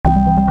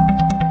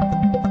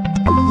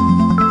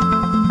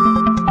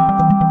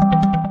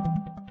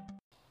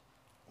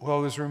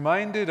was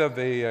reminded of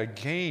a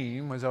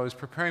game as I was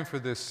preparing for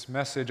this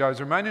message. I was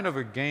reminded of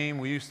a game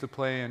we used to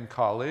play in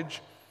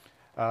college.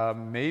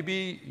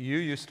 Maybe you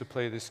used to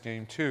play this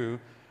game too,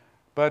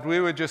 but we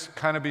would just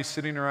kind of be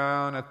sitting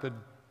around at the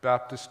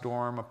Baptist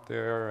dorm up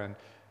there,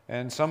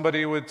 and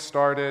somebody would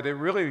start it. It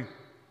really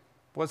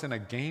wasn't a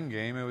game,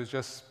 it was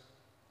just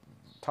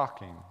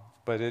talking,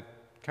 but it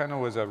kind of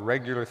was a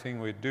regular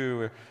thing we'd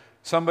do.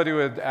 Somebody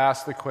would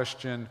ask the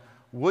question,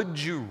 would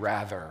you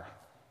rather?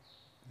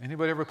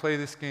 Anybody ever play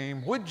this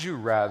game? Would you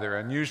rather?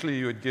 And usually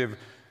you would give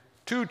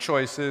two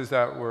choices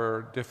that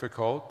were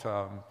difficult.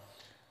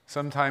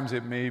 Sometimes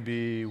it may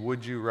be,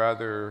 would you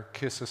rather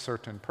kiss a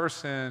certain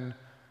person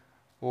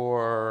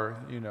or,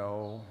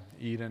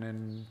 eat an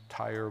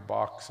entire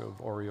box of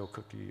Oreo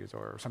cookies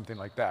or something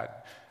like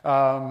that.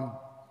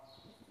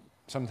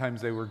 Sometimes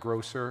they were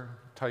grosser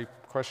type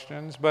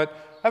questions,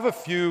 but I have a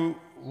few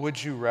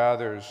would you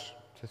rathers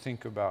to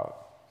think about.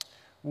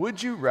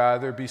 Would you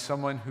rather be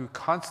someone who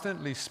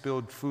constantly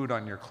spilled food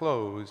on your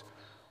clothes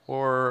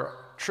or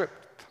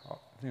tripped,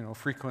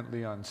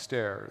 frequently on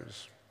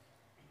stairs?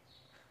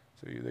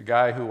 So you're the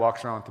guy who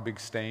walks around with the big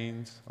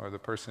stains or the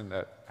person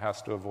that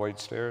has to avoid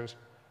stairs?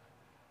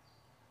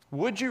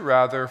 Would you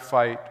rather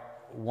fight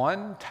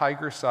one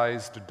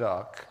tiger-sized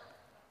duck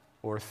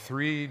or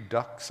 3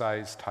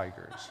 duck-sized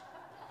tigers?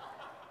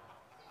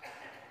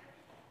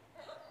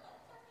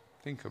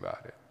 Think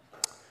about it.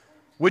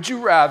 Would you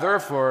rather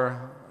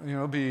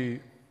be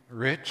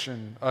rich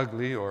and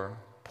ugly or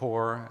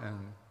poor and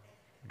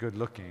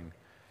good-looking?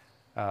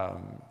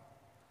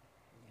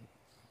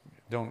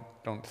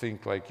 Don't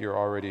think like you're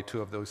already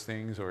 2 of those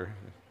things. Or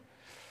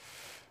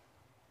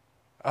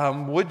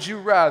would you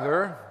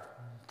rather,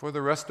 for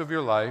the rest of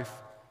your life,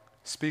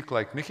 speak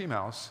like Mickey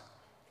Mouse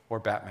or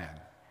Batman?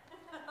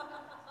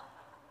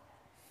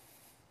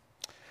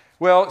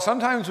 Well,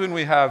 sometimes when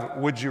we have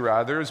would you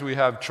rathers, we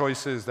have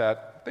choices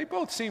that they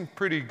both seem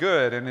pretty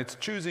good, and it's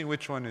choosing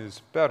which one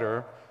is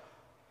better.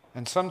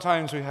 And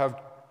sometimes we have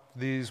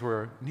these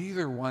where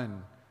neither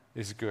one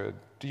is good.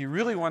 Do you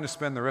really want to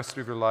spend the rest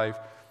of your life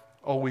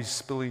always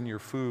spilling your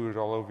food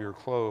all over your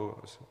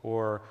clothes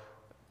or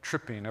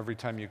tripping every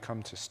time you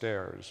come to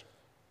stairs?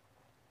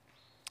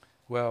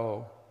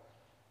 Well,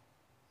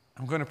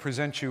 I'm going to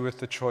present you with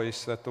the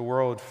choice that the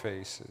world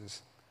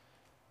faces.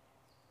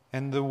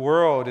 And the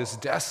world is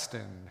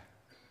destined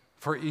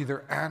for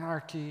either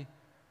anarchy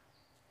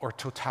or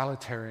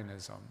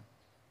totalitarianism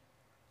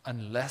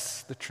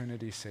unless the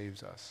Trinity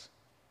saves us.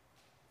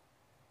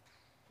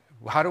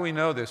 How do we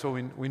know this? Well,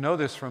 we know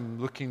this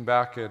from looking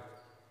back at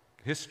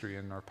history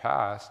in our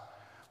past.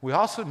 We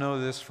also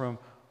know this from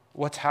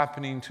what's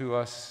happening to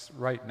us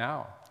right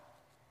now,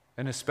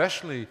 and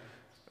especially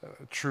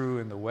true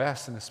in the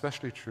West, and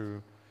especially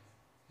true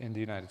in the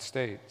United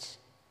States.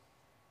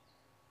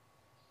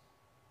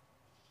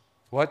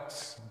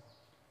 What's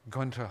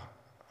going to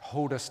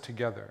hold us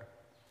together?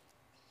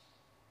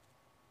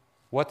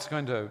 What's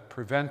going to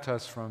prevent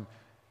us from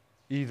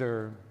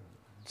either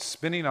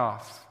spinning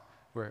off,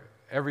 where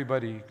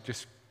everybody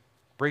just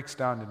breaks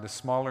down into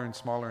smaller and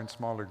smaller and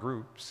smaller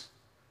groups?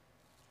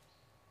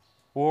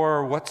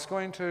 Or what's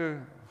going to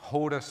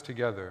hold us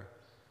together?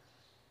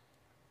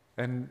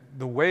 And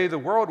the way the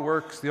world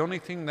works, the only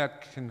thing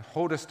that can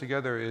hold us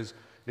together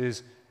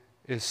is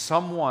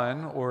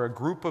someone or a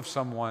group of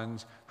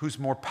someones who's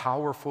more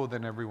powerful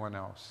than everyone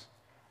else.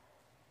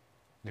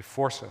 They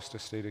force us to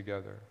stay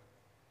together.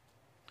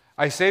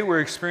 I say we're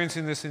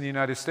experiencing this in the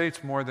United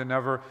States more than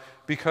ever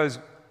because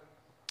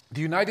the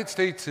United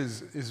States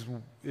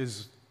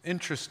is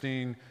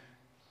interesting.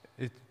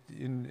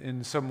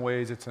 In some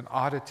ways, it's an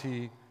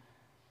oddity.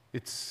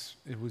 It's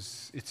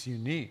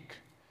unique.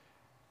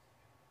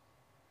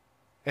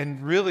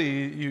 And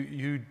really,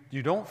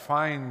 you don't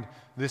find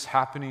this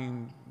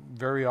happening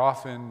very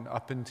often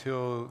up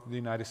until the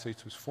United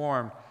States was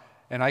formed.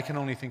 And I can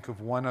only think of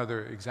one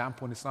other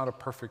example, and it's not a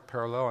perfect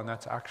parallel, and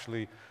that's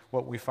actually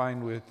what we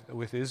find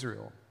with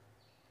Israel.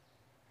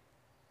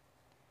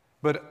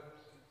 But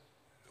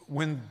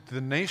when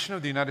the nation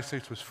of the United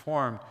States was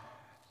formed,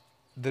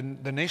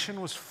 the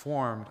nation was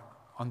formed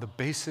on the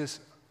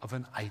basis of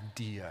an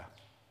idea.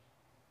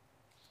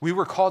 We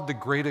were called the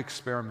Great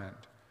Experiment.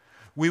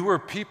 We were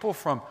people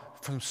from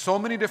so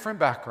many different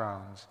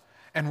backgrounds,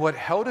 and what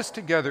held us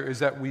together is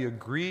that we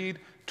agreed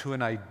to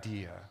an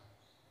idea.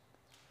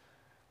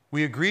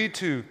 We agreed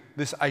to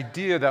this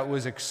idea that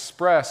was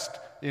expressed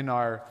in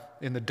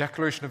the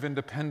Declaration of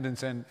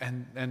Independence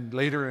and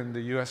later in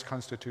the U.S.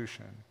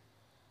 Constitution.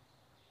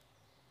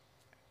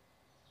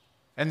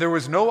 And there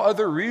was no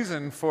other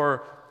reason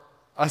for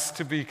us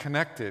to be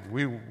connected.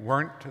 We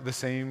weren't the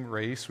same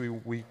race.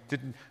 We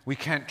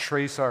can't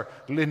trace our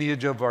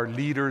lineage of our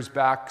leaders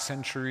back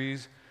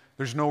centuries.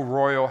 There's no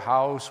royal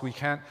house. We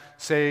can't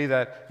say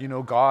that,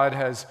 God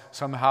has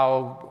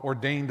somehow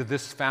ordained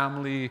this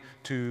family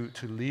to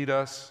lead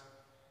us.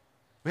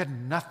 We had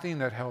nothing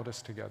that held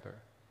us together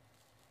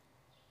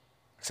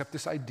except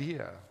this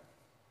idea.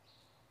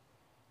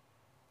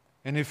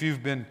 And if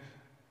you've been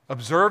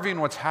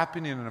observing what's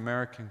happening in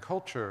American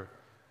culture,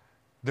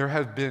 there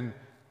have been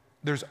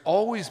there's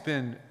always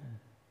been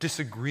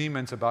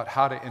disagreements about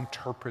how to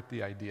interpret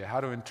the idea,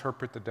 how to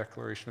interpret the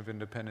Declaration of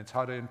Independence,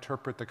 how to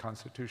interpret the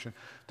Constitution.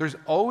 There's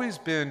always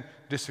been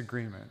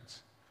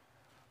disagreements.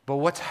 But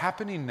what's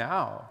happening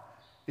now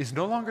is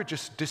no longer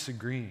just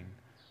disagreeing.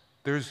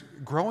 There's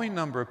a growing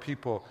number of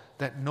people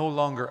that no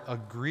longer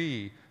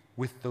agree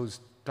with those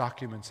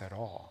documents at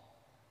all.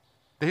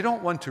 They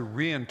don't want to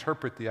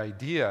reinterpret the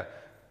idea.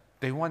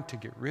 They want to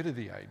get rid of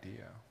the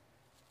idea.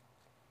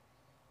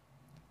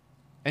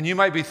 And you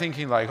might be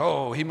thinking like,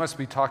 oh, he must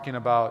be talking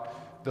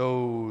about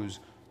those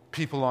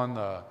people on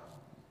the,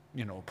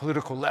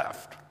 political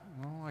left.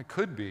 Well, I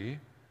could be.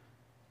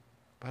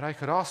 But I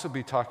could also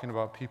be talking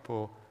about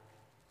people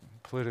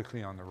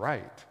politically on the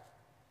right.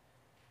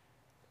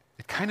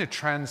 It kind of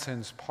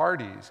transcends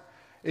parties.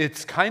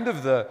 It's kind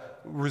of the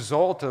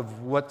result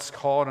of what's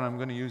called, and I'm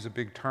going to use a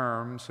big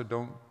term, so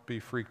don't be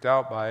freaked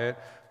out by it,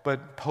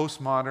 but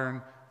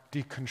postmodern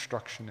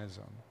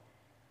deconstructionism.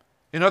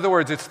 In other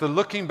words, it's the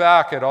looking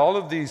back at all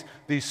of these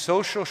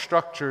social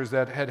structures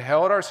that had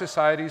held our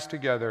societies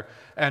together,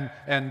 and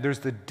there's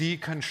the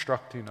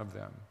deconstructing of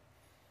them.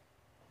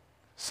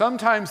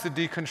 Sometimes the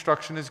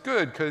deconstruction is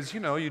good because,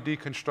 you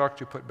deconstruct,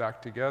 you put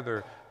back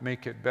together,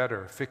 make it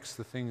better, fix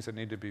the things that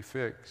need to be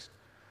fixed.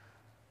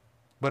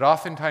 But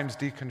oftentimes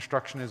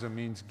deconstructionism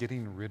means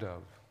getting rid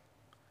of,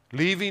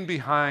 leaving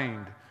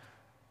behind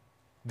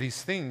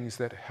these things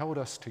that held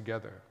us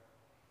together.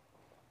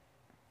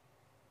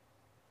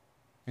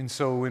 And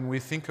so when we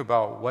think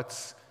about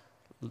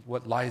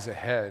what lies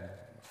ahead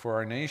for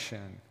our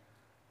nation,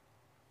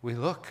 we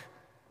look,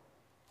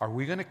 are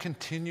we going to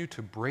continue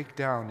to break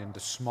down into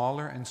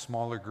smaller and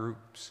smaller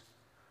groups?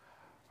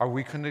 Are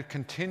we going to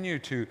continue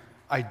to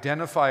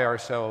identify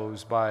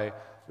ourselves by,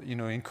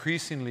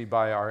 increasingly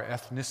by our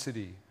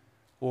ethnicity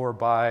or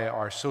by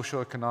our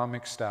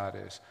socioeconomic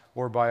status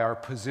or by our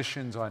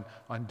positions on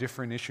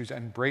different issues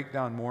and break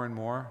down more and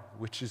more,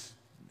 which is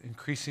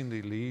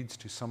increasingly leads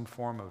to some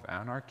form of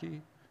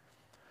anarchy?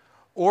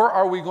 Or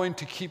are we going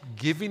to keep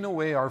giving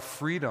away our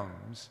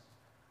freedoms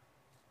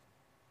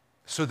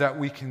so that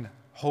we can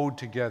hold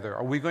together?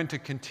 Are we going to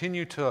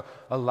continue to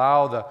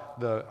allow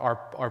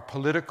our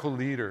political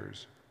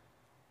leaders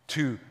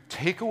to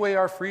take away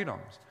our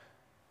freedoms,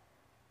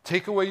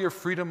 take away your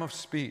freedom of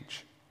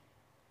speech,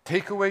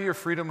 take away your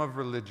freedom of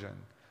religion,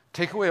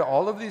 take away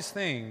all of these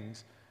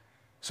things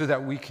so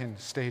that we can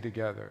stay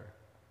together?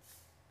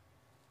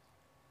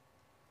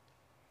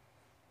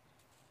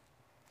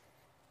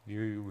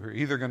 We're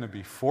either going to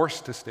be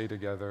forced to stay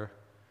together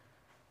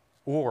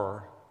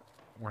or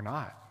we're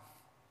not.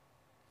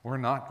 We're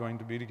not going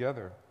to be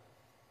together.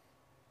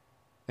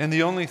 And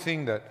the only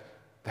thing that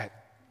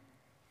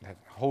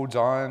holds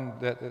on,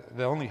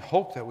 the only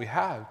hope that we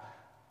have,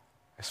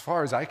 as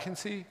far as I can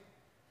see,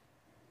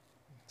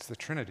 it's the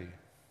Trinity.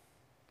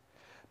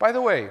 By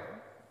the way,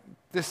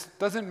 this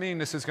doesn't mean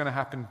this is going to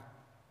happen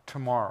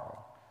tomorrow.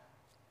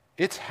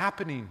 It's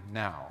happening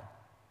now.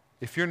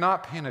 If you're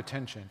not paying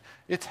attention,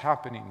 it's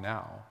happening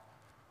now.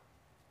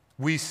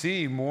 We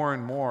see more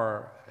and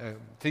more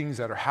things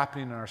that are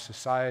happening in our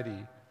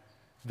society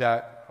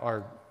that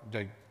are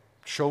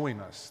showing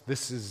us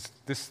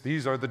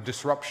these are the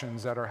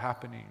disruptions that are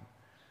happening.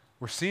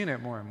 We're seeing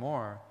it more and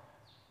more.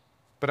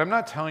 But I'm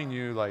not telling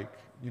you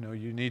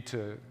you need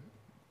to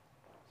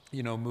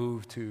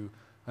move to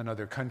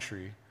another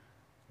country.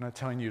 I'm not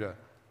telling you to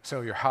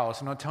sell your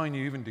house. I'm not telling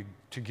you even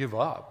to give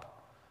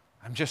up.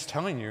 I'm just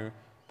telling you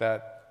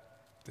that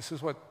this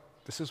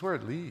is where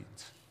it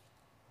leads.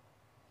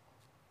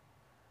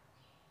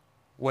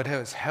 What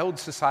has held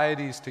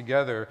societies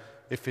together,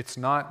 if it's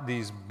not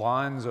these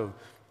bonds of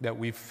that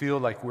we feel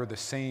like we're the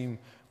same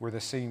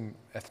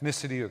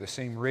ethnicity or the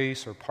same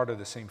race or part of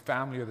the same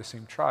family or the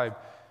same tribe,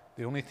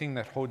 the only thing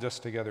that holds us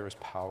together is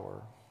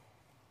power.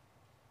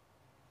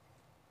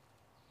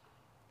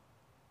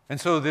 And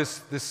so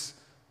this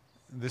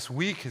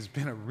week has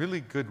been a really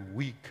good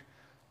week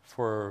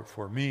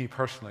for me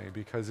personally,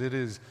 because it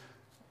is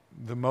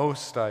the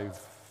most I've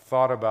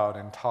thought about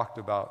and talked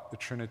about the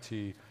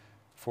Trinity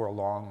for a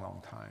long,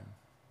 long time.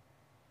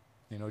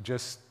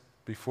 Just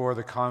before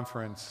the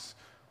conference,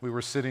 we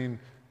were sitting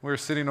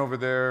over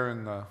there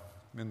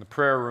in the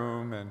prayer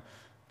room and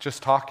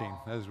just talking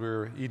as we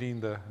were eating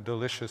the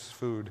delicious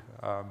food,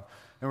 and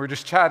we're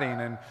just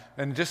chatting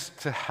and just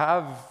to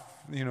have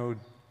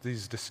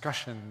these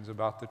discussions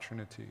about the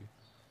Trinity.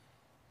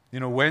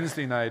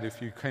 Wednesday night,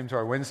 if you came to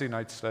our Wednesday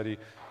night study,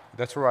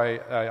 that's where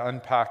I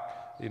unpacked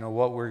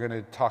what we're going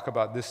to talk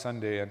about this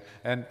Sunday,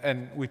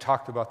 and we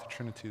talked about the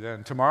Trinity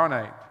then. Tomorrow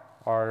night,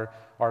 our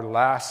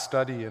last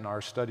study in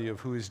our study of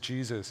who is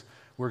Jesus,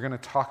 we're going to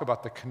talk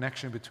about the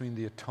connection between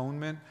the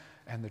atonement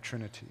and the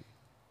Trinity.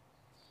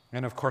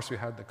 And of course, we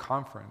had the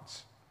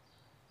conference.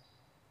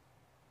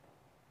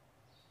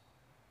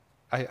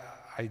 I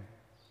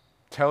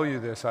tell you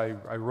this, I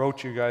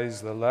wrote you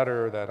guys the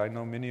letter that I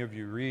know many of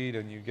you read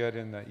and you get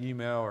in the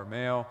email or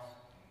mail,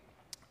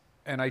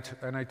 and I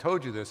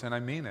told you this, and I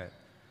mean it.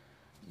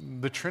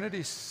 The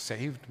Trinity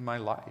saved my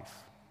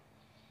life.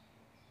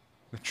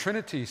 The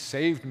Trinity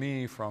saved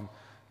me from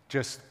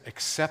just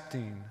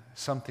accepting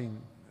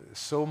something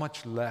so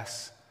much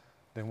less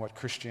than what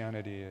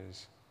Christianity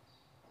is.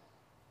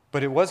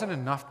 But it wasn't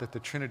enough that the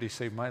Trinity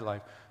saved my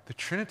life. The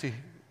Trinity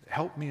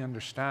helped me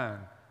understand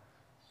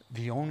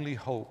the only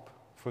hope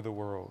for the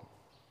world.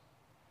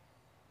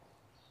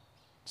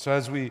 So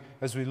as we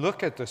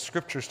look at the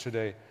scriptures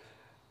today,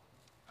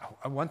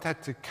 I want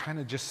that to kind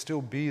of just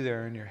still be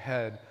there in your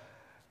head.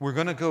 We're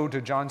going to go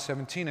to John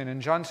 17, and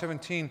in John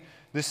 17,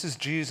 this is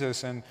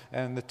Jesus, and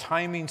the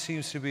timing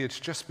seems to be it's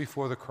just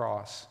before the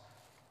cross.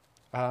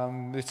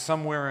 It's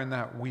somewhere in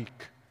that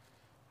week.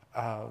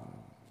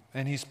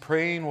 And he's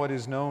praying what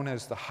is known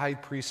as the high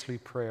priestly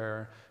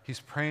prayer. He's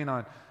praying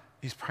on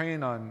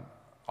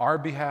our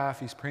behalf.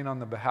 He's praying on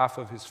the behalf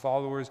of his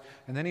followers,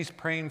 and then he's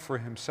praying for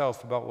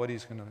himself about what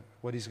he's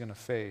going to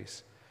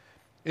face.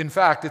 In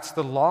fact, it's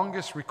the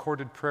longest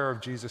recorded prayer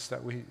of Jesus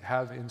that we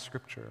have in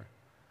Scripture.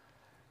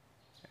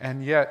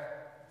 And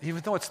yet,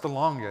 even though it's the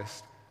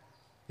longest,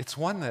 it's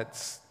one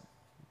that's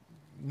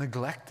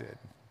neglected.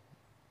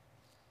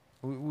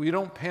 We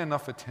don't pay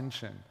enough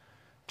attention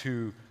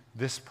to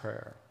this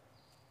prayer.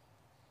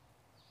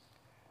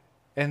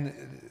 And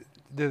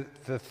the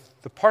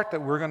part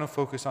that we're going to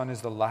focus on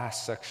is the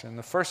last section.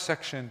 The first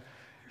section,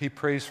 he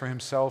prays for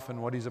himself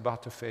and what he's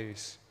about to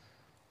face.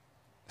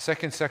 The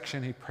second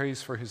section, he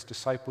prays for his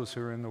disciples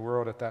who are in the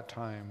world at that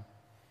time.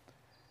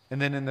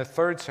 And then in the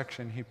third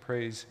section, he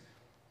prays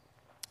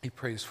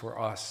for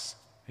us.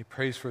 He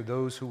prays for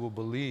those who will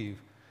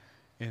believe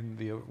in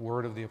the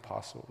word of the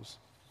apostles.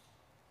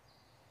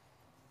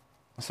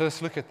 So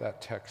let's look at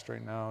that text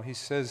right now. He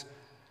says,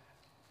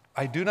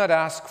 I do not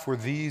ask for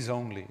these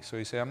only. So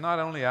he said, I'm not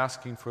only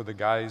asking for the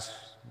guys,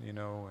 and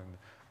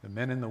the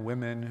men and the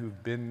women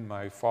who've been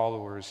my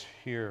followers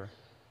here,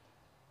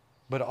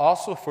 but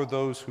also for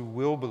those who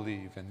will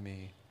believe in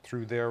me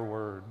through their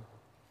word,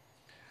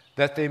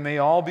 that they may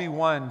all be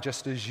one,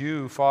 just as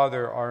you,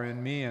 Father, are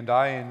in me and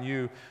I in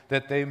you,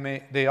 that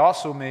they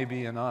also may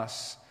be in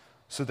us,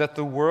 so that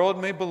the world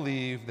may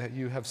believe that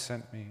you have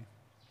sent me.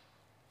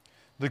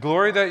 The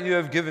glory that you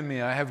have given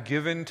me, I have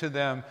given to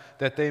them,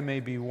 that they may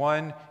be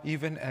one,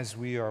 even as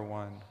we are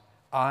one.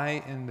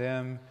 I in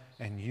them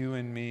and you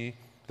in me,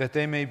 that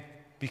they may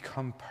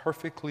become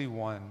perfectly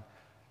one,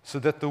 so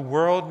that the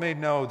world may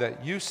know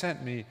that you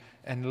sent me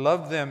and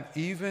loved them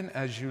even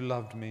as you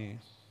loved me.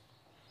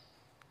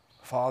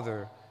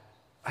 Father,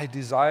 I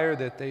desire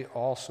that they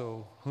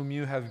also, whom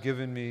you have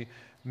given me,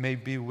 may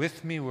be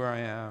with me where I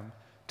am,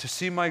 to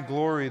see my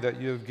glory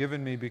that you have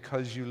given me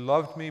because you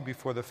loved me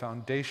before the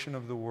foundation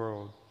of the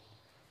world.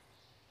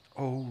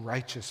 O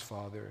righteous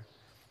Father,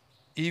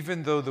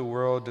 even though the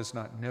world does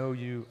not know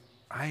you,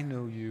 I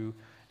know you,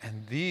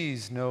 and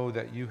these know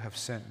that you have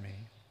sent me.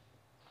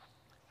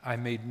 I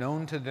made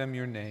known to them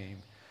your name,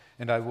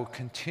 and I will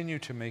continue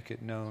to make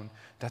it known,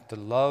 that the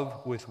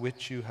love with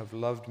which you have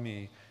loved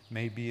me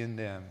may be in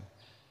them,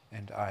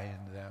 and I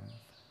in them.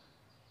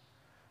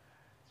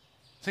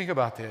 Think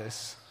about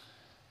this.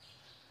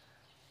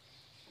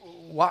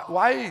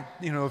 Why,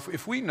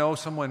 if we know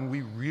someone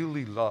we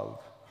really love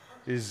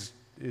is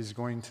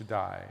going to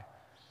die,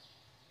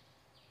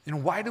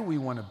 why do we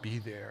want to be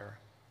there?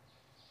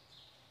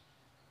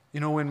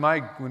 When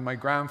my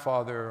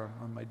grandfather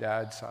on my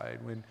dad's side,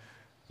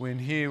 when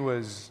he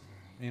was,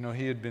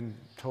 he had been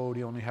told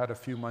he only had a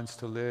few months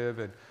to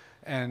live,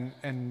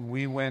 and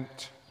we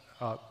went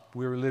up.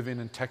 We were living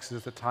in Texas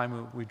at the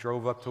time. We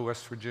drove up to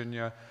West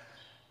Virginia,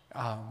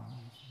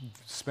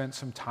 spent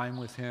some time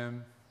with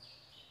him.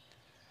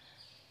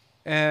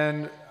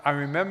 And I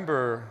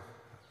remember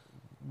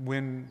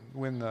when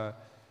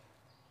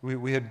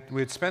we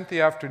had spent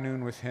the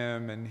afternoon with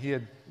him, and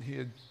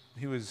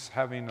he was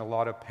having a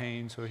lot of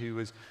pain, so he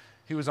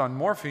was on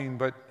morphine,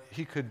 but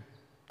he could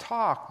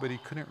talk, but he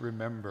couldn't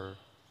remember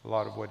a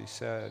lot of what he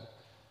said.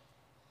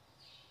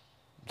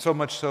 So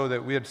much so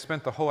that we had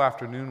spent the whole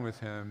afternoon with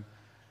him,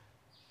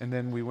 and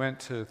then we went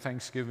to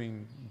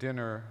Thanksgiving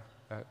dinner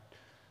at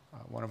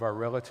one of our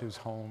relatives'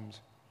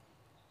 homes,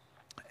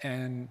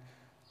 and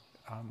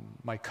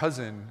my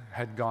cousin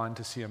had gone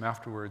to see him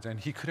afterwards, and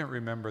he couldn't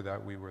remember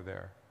that we were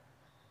there.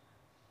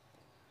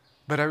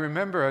 But I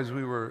remember as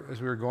we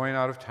were going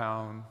out of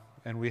town,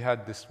 and we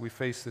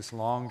faced this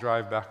long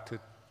drive back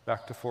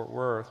to Fort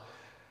Worth.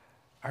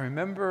 I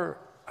remember,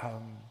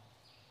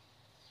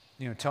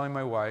 telling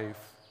my wife,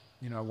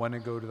 I want to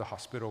go to the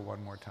hospital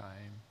one more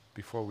time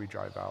before we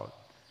drive out.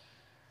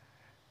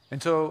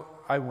 And so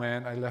I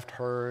went. I left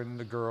her and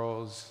the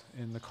girls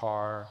in the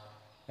car,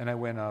 and I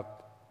went up.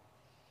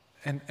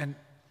 And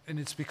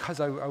it's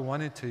because I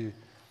wanted to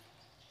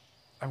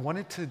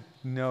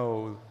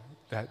know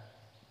that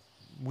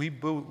we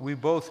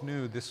both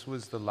knew this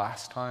was the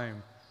last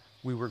time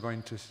we were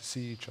going to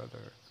see each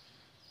other,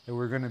 that we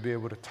were going to be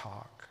able to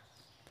talk.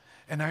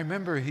 And I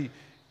remember he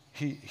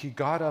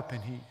got up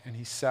and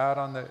he sat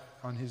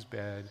on his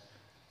bed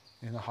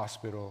in the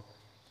hospital,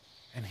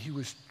 and he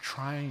was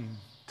trying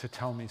to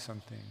tell me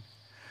something.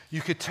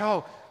 You could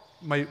tell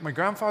my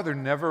grandfather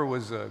never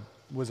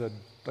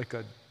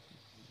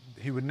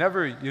you'd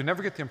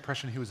never get the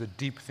impression he was a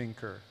deep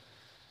thinker.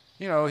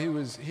 You know,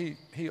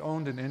 he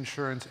owned an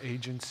insurance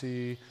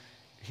agency.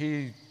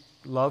 He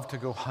loved to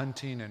go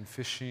hunting and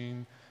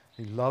fishing.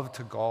 He loved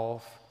to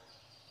golf.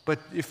 But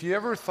if you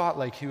ever thought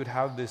like he would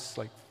have this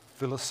like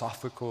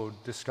philosophical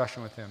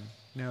discussion with him,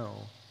 no.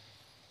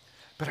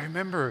 But I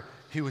remember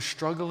he was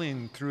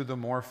struggling through the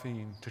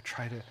morphine to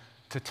try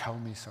to tell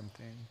me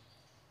something.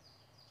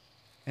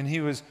 And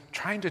he was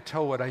trying to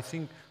tell what I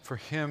think for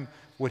him,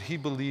 what he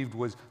believed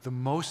was the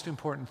most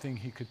important thing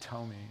he could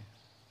tell me.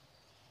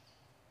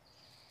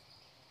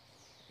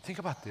 Think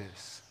about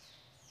this.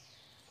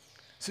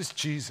 This is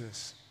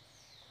Jesus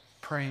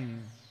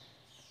praying.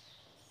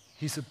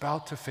 He's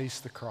about to face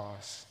the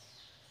cross.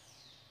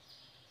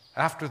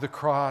 After the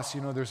cross,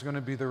 you know, there's going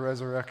to be the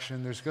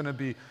resurrection. There's going to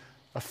be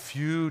a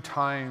few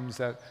times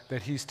that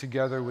he's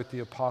together with the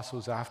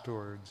apostles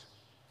afterwards.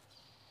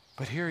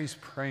 But here he's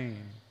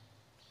praying.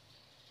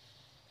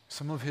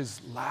 Some of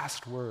his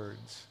last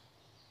words.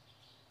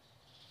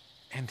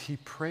 And he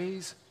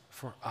prays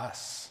for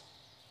us.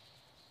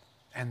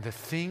 And the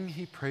thing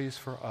he prays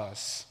for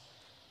us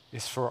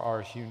is for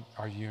our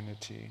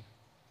unity.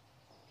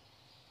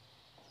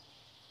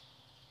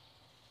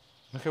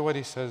 Look at what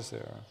he says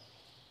there.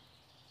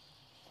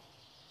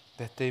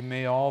 That they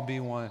may all be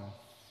one.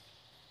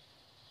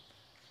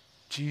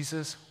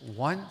 Jesus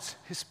wants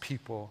his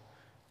people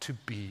to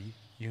be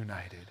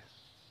united.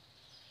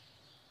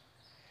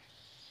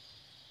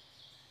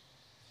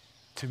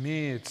 To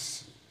me,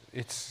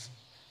 it's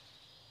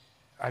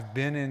I've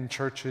been in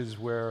churches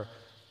where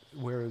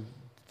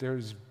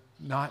there's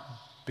not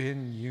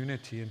been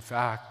unity. In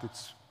fact,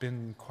 it's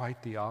been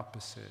quite the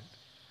opposite.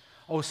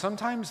 Oh,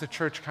 sometimes the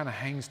church kind of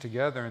hangs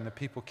together and the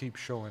people keep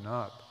showing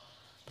up,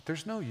 but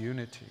there's no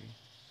unity.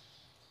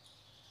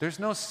 There's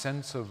no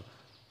sense of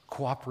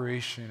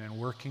cooperation and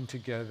working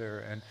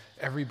together and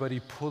everybody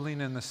pulling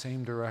in the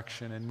same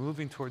direction and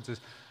moving towards this.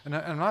 And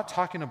I'm not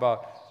talking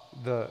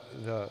about the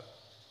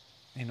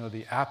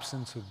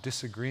absence of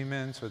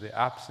disagreements or the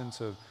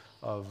absence of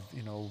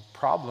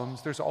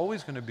problems. There's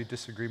always going to be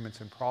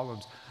disagreements and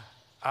problems.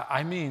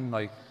 I mean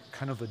like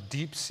kind of a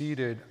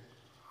deep-seated,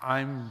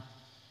 I'm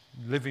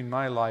living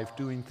my life,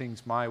 doing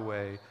things my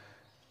way,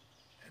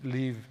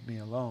 leave me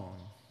alone.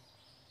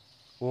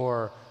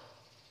 Or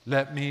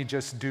let me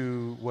just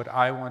do what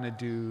I want to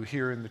do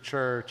here in the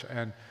church,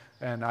 and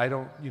I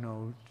don't,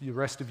 the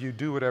rest of you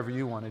do whatever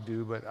you want to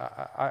do, but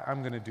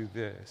I'm going to do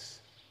this.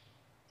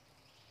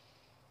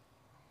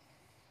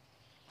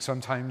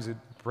 Sometimes it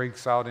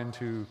breaks out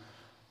into,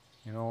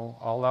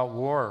 all-out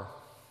war.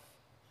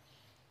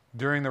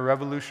 During the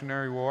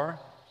Revolutionary War,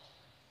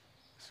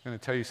 I'm just going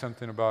to tell you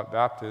something about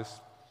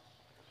Baptists.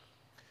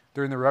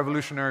 During the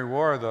Revolutionary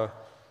War, the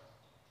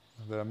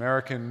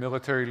American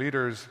military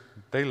leaders,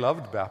 they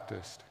loved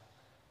Baptists.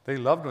 They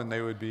loved when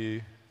they would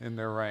be in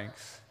their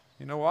ranks.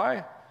 You know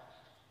why?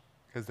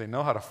 Because they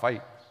know how to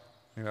fight,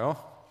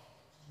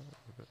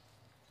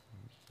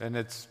 And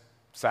it's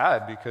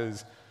sad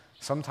because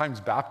sometimes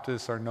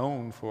Baptists are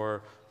known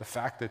for the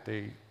fact that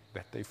they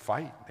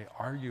fight. They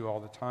argue all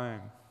the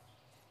time.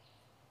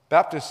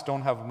 Baptists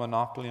don't have a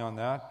monopoly on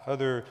that.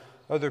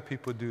 Other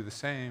people do the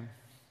same.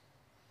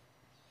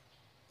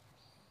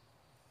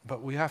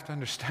 But we have to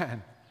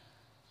understand,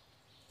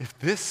 if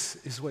this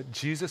is what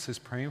Jesus is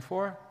praying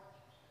for,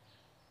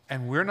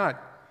 and we're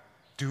not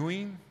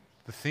doing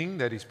the thing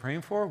that he's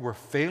praying for, we're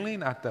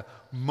failing at the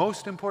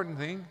most important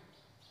thing,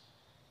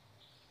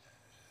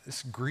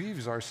 this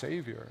grieves our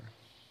Savior.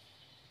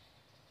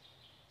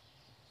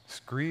 This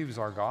grieves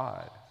our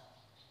God.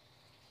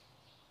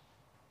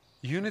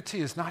 Unity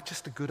is not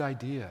just a good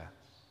idea.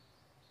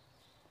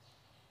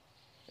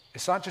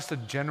 It's not just a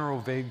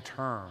general, vague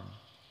term.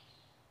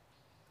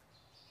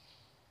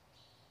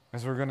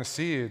 As we're going to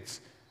see,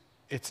 it's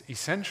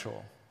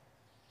essential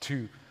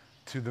to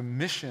the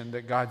mission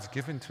that God's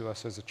given to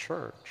us as a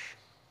church.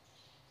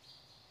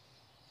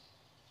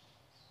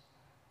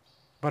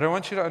 But I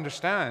want you to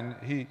understand,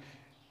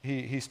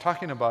 he's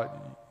talking about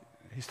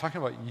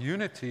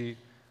unity,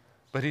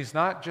 but he's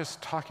not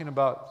just talking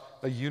about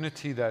a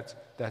unity that's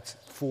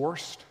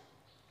forced.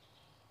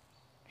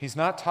 He's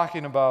not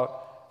talking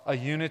about a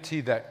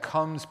unity that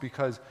comes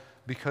because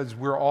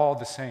we're all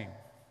the same.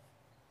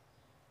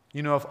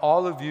 If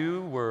all of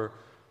you were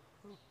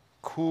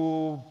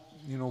cool,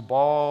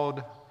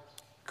 bald,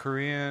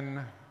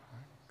 Korean,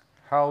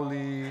 Haole,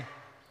 it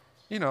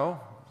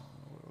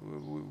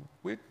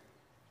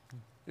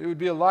would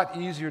be a lot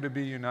easier to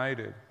be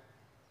united.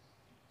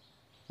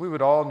 We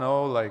would all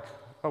know, like,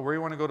 where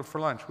you want to go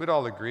for lunch? We'd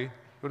all agree.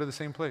 Go to the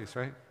same place,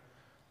 right?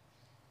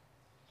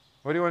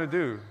 What do you want to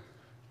do?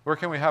 Where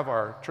can we have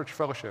our church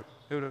fellowship?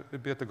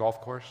 It'd be at the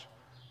golf course.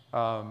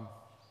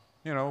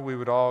 We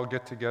would all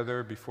get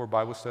together before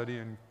Bible study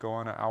and go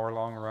on an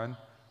hour-long run.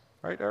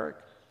 Right, Eric?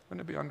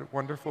 Wouldn't it be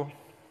wonderful?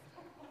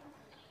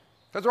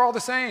 Because we're all the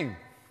same.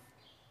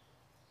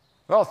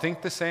 We all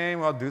think the same.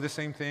 We all do the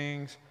same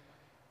things.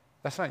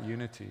 That's not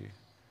unity.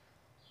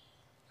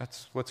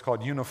 That's what's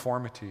called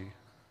uniformity.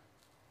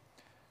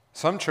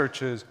 Some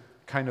churches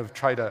kind of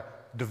try to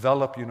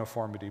develop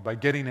uniformity, by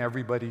getting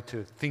everybody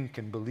to think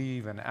and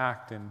believe and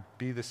act and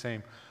be the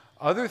same.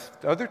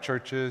 Other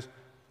churches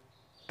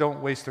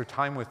don't waste their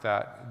time with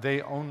that.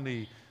 They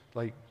only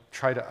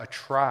try to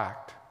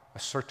attract a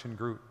certain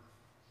group.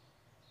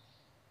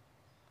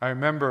 I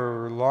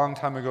remember a long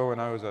time ago when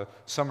I was a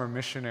summer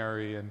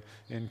missionary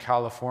in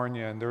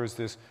California, and there was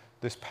this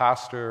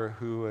pastor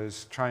who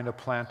was trying to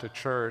plant a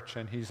church,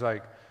 and he's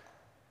like,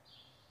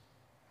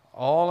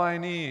 all I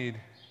need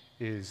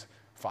is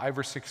 5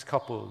 or 6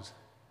 couples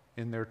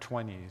in their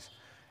 20s,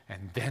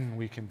 and then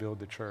we can build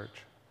the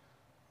church.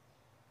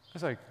 I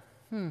was like,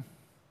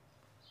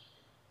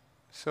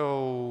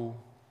 So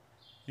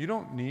you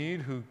don't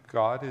need who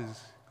God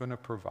is going to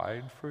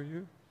provide for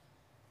you?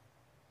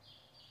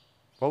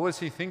 What was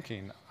he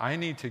thinking? I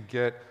need to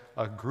get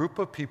a group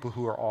of people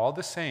who are all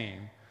the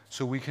same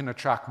so we can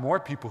attract more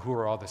people who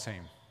are all the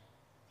same.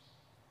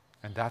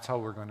 And that's how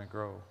we're going to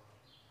grow.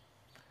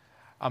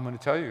 I'm going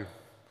to tell you,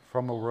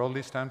 from a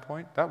worldly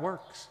standpoint, that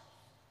works.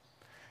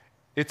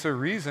 It's a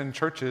reason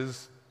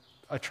churches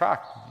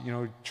attract,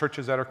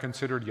 churches that are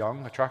considered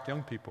young attract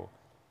young people.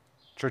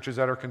 Churches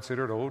that are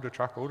considered old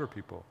attract older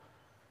people.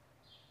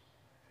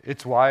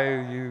 It's why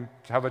you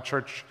have a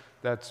church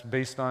that's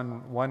based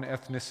on one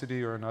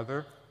ethnicity or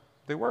another.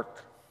 They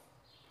work.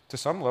 To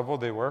some level,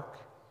 they work.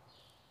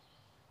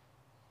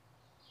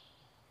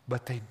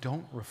 But they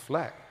don't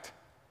reflect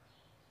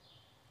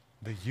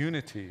the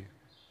unity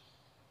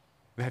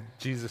that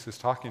Jesus is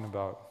talking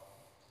about.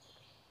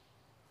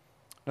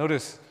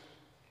 Notice,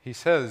 he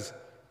says,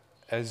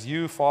 as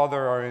you,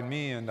 Father, are in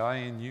me and I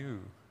in you.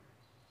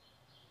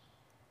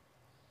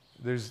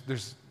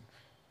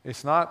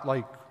 It's not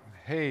like,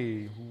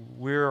 hey,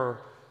 we're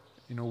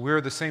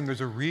the same.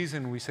 There's a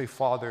reason we say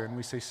Father and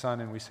we say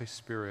Son and we say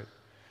Spirit.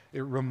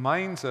 It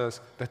reminds us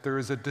that there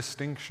is a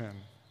distinction.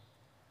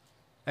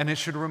 And it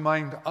should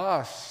remind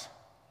us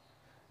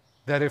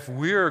that if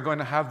we're going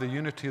to have the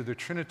unity of the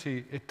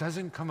Trinity, it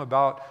doesn't come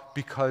about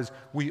because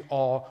we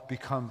all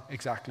become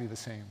exactly the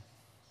same.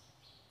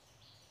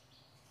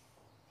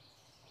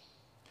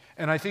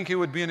 And I think it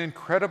would be an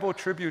incredible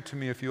tribute to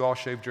me if you all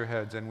shaved your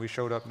heads and we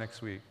showed up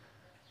next week.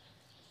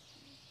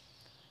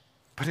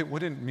 But it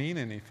wouldn't mean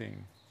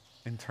anything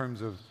in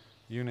terms of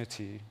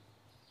unity.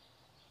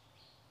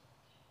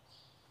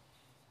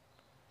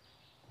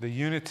 The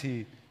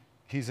unity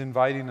he's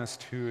inviting us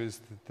to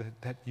is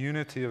that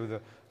unity of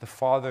the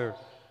Father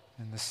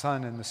and the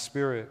Son and the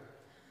Spirit.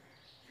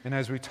 And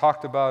as we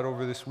talked about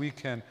over this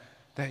weekend,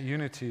 that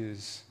unity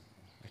is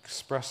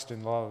expressed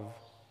in love.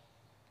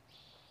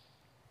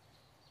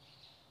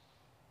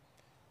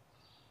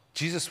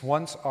 Jesus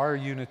wants our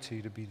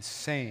unity to be the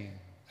same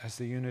as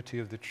the unity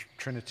of the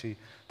Trinity.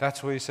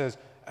 That's why he says,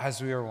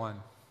 as we are one.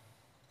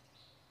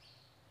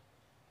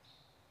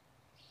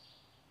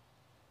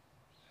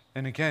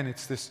 And again,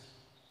 it's this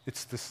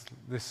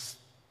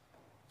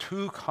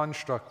two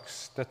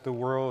constructs that the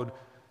world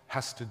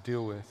has to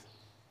deal with.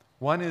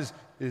 One is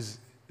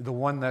the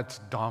one that's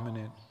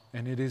dominant,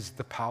 and it is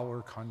the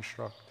power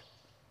construct.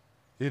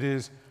 It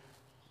is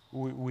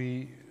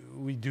we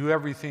do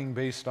everything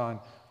based on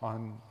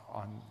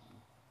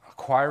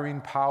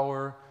acquiring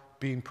power,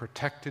 being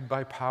protected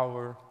by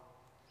power.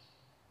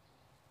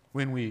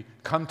 When we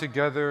come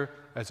together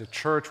as a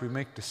church, we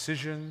make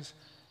decisions.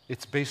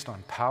 It's based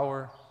on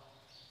power.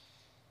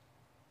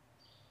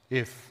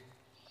 If,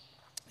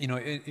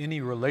 any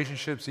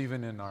relationships,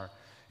 even in our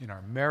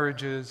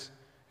marriages,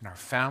 in our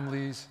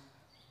families,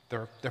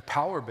 they're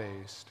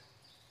power-based.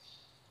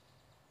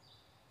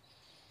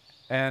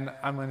 And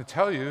I'm going to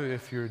tell you,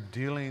 if you're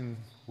dealing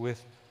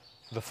with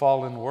the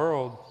fallen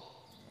world,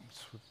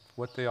 it's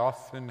what they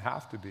often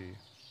have to be.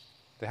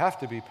 They have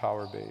to be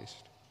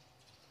power-based.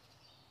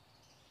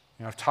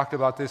 I've talked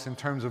about this in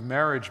terms of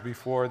marriage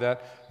before,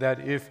 that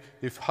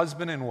if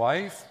husband and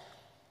wife,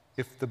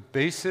 if the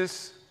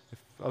basis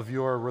of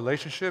your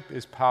relationship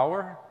is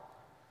power,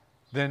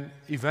 then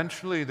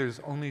eventually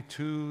there's only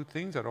two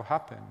things that will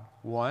happen.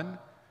 One,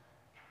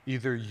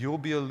 either you'll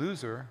be a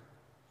loser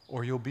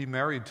or you'll be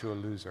married to a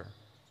loser.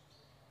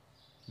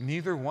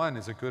 Neither one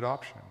is a good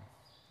option.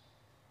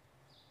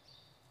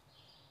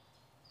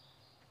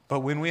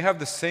 But when we have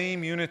the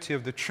same unity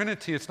of the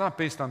Trinity, it's not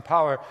based on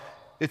power,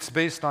 it's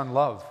based on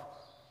love.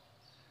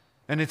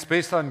 And it's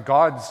based on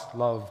God's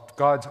love,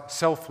 God's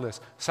selfless,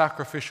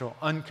 sacrificial,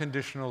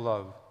 unconditional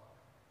love.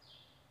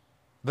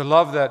 The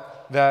love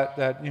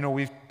that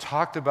we've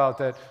talked about,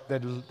 that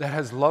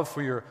has love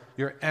for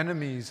your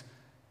enemies,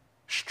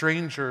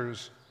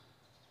 strangers,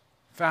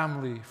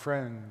 family,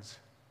 friends.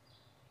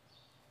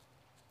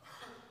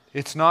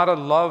 It's not a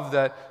love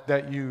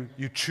that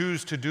you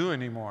choose to do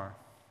anymore.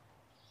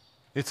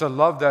 It's a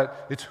love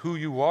that it's who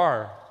you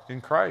are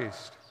in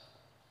Christ.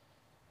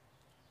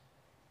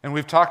 And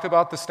we've talked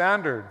about the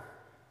standard.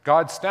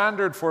 God's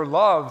standard for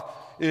love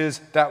is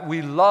that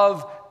we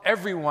love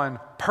everyone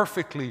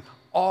perfectly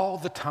all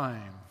the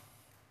time.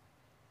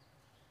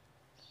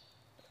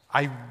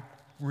 I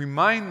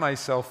remind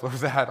myself of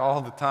that all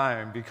the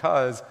time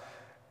because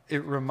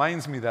it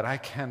reminds me that I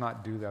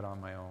cannot do that on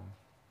my own.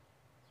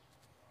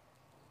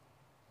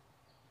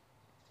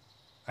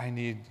 I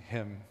need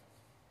him.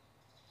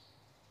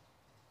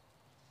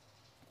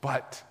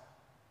 But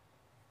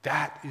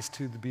that is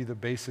to be the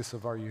basis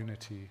of our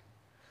unity.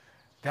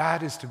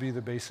 That is to be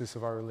the basis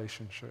of our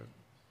relationship.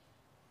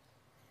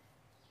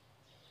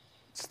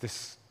 It's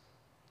this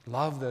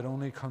love that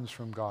only comes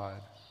from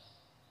God.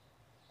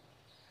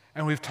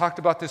 And we've talked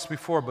about this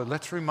before, but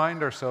let's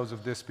remind ourselves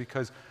of this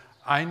because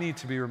I need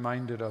to be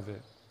reminded of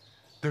it.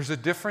 There's a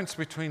difference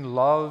between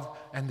love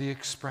and the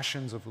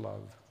expressions of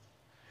love.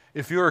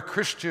 If you're a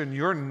Christian,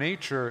 your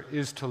nature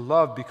is to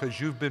love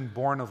because you've been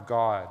born of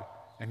God,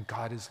 and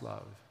God is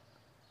love.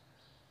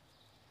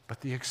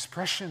 But the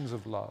expressions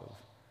of love,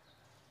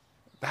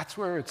 that's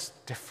where it's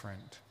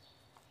different.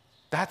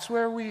 That's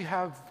where we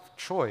have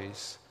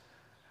choice.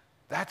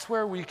 That's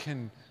where we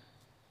can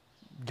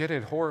get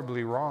it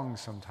horribly wrong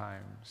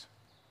sometimes.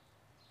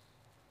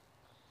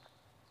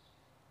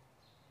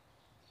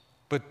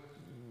 But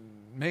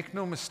make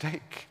no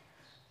mistake,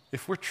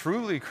 if we're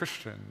truly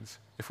Christians,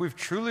 if we've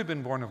truly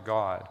been born of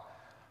God,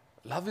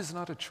 love is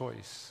not a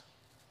choice.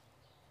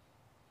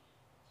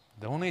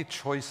 The only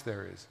choice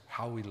there is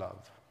how we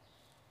love.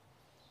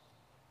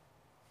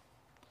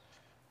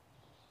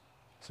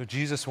 So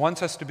Jesus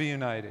wants us to be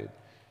united.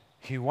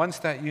 He wants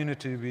that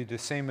unity to be the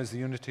same as the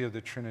unity of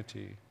the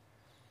Trinity.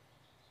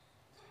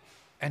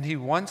 And he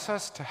wants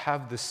us to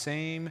have the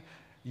same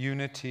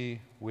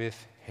unity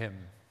with him.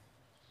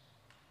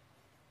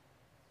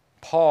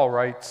 Paul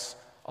writes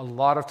a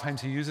lot of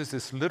times, he uses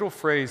this little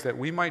phrase that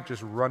we might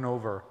just run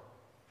over.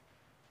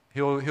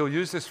 He'll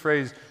use this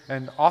phrase,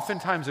 and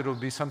oftentimes it'll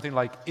be something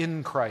like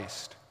in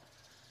Christ.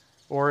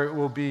 Or it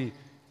will be,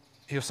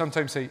 he'll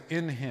sometimes say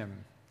in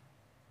him.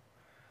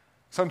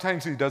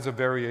 Sometimes he does a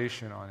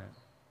variation on it.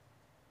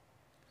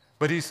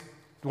 But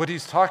what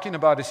he's talking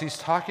about is he's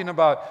talking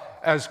about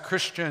as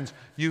Christians,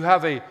 you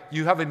have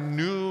a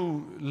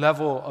new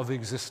level of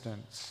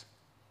existence.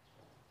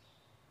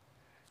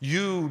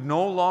 You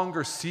no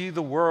longer see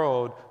the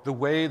world the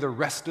way the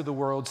rest of the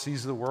world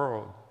sees the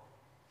world.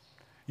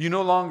 You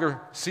no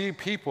longer see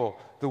people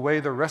the way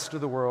the rest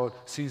of the world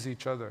sees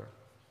each other.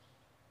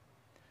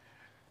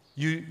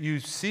 You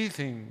see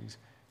things,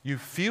 you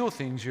feel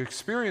things, you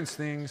experience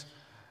things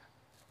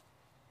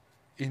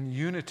in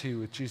unity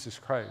with Jesus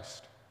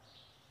Christ.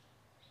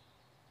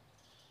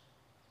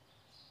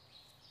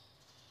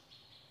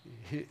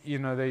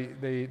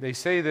 They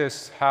say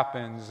this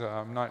happens.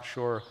 I'm not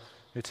sure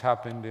it's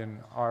happened in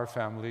our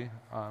family.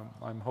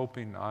 I'm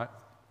hoping not.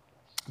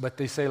 But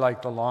they say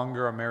like the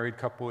longer a married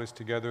couple is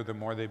together, the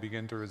more they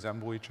begin to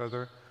resemble each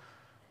other.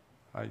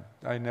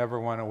 I never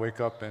want to wake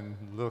up and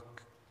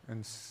look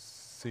and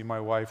see my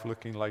wife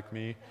looking like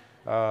me.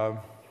 That'd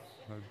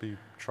be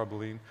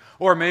troubling.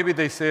 Or maybe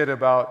they say it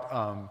about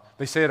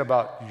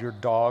your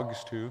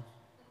dogs too.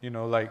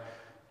 The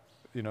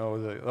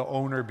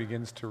owner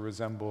begins to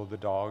resemble the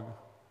dog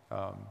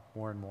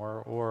more and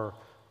more, or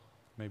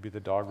maybe the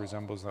dog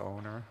resembles the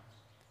owner.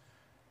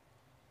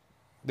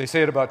 They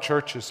say it about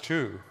churches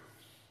too.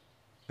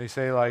 They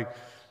say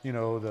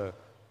the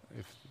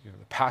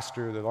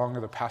pastor, the longer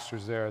the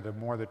pastor's there, the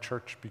more the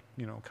church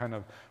kind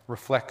of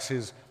reflects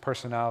his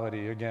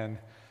personality. Again,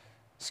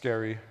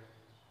 scary.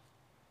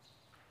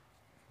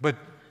 But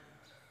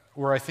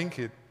where I think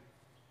it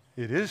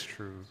is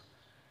true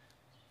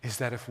is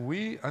that if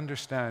we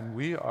understand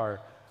we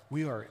are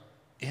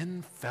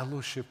in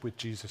fellowship with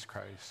Jesus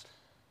Christ.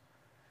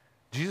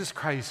 Jesus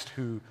Christ,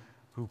 who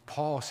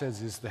Paul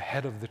says is the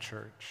head of the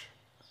church.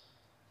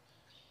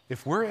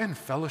 If we're in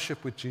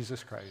fellowship with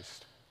Jesus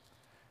Christ,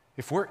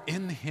 if we're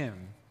in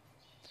him,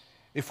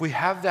 if we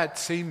have that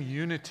same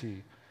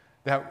unity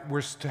that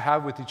we're to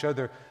have with each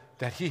other,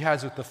 that he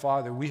has with the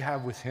Father, we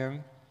have with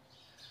him,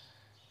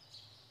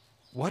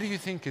 what do you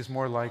think is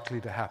more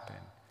likely to happen?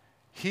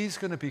 He's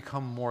going to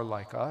become more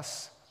like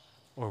us,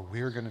 or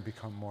we're going to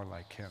become more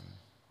like him?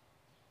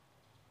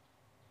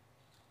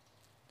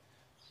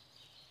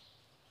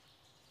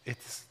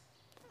 It's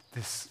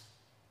this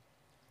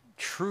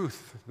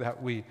truth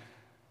that we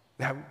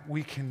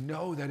can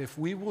know that if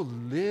we will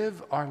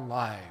live our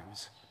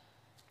lives,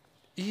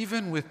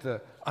 even with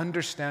the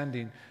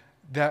understanding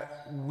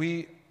that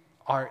we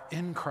are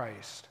in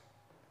Christ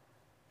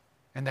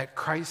and that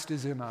Christ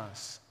is in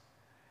us,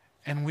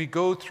 and we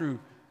go through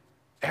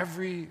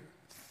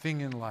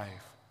everything in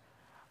life,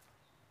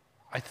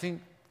 I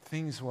think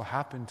things will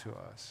happen to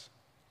us.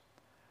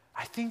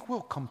 I think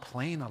we'll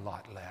complain a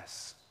lot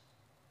less.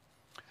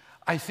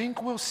 I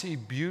think we'll see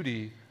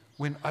beauty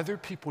when other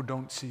people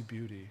don't see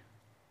beauty.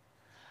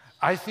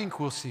 I think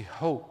we'll see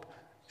hope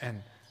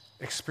and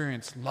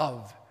experience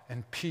love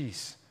and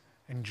peace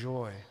and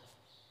joy.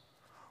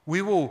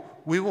 We will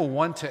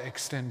want to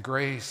extend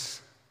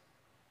grace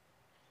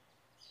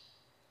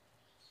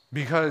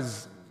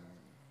because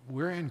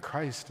we're in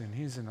Christ and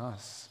he's in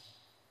us.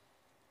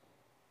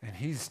 And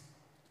he's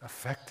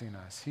affecting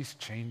us. He's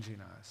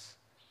changing us.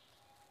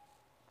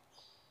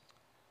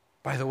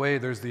 By the way,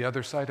 there's the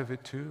other side of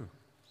it too.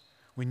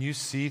 When you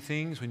see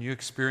things, when you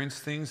experience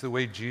things the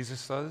way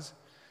Jesus does,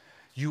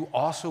 you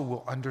also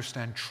will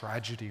understand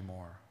tragedy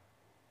more.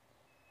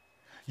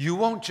 You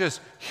won't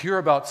just hear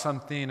about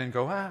something and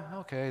go,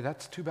 okay,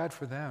 that's too bad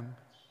for them.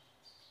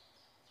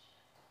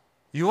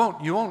 You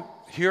won't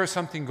hear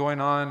something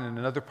going on in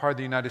another part of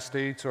the United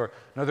States or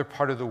another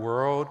part of the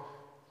world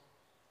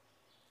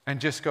and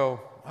just go,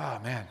 oh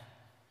man,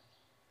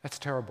 that's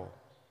terrible.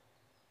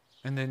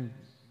 And then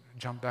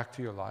jump back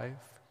to your life.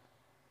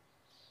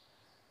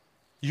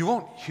 You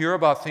won't hear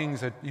about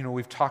things that,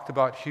 we've talked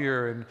about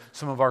here in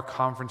some of our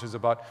conferences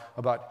about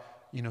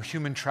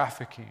human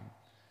trafficking.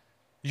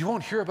 You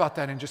won't hear about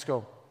that and just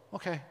go,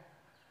 okay,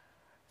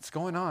 it's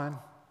going on.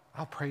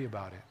 I'll pray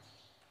about it.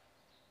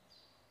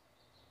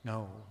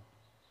 No.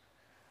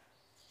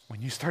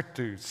 When you start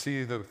to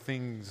see the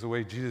things the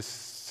way Jesus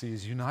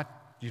sees,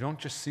 you don't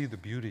just see the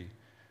beauty.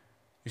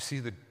 You see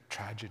the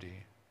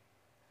tragedy.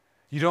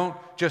 You don't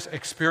just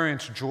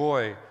experience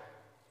joy.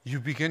 You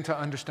begin to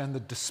understand the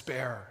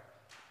despair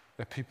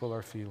that people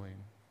are feeling.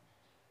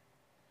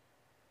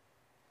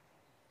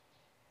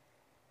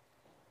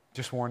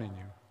 Just warning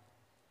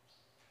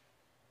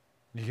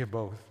you. You get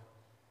both.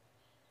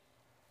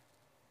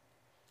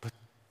 But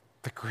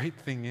the great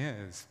thing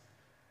is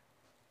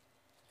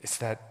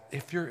that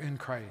if you're in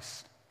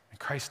Christ, and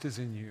Christ is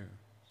in you,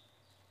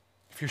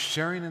 if you're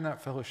sharing in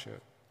that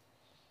fellowship,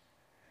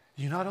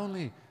 you not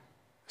only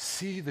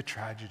see the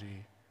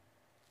tragedy,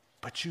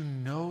 but you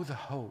know the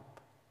hope.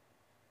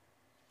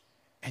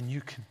 And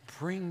you can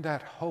bring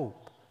that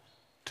hope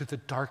to the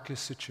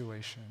darkest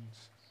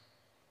situations.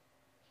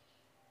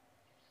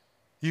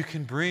 You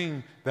can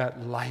bring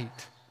that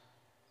light,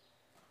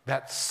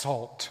 that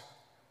salt,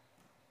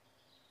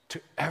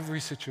 to every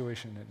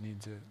situation that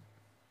needs it.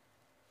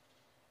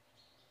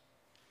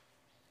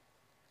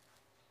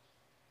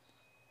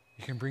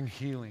 You can bring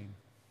healing.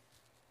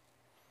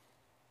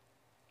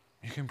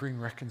 You can bring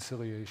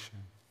reconciliation.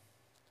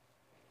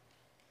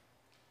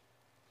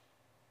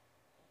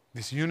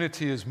 This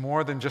unity is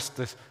more than just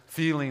this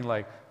feeling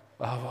like,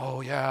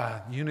 oh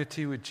yeah,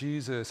 unity with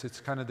Jesus. It's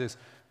kind of this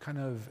kind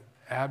of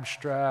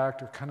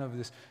abstract or kind of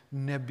this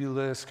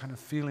nebulous kind of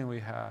feeling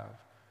we have.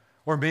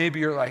 Or maybe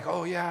you're like,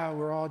 oh yeah,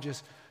 we're all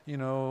just,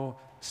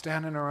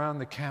 standing around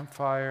the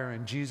campfire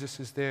and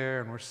Jesus is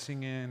there and we're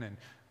singing and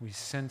we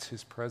sense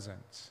his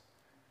presence.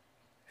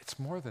 It's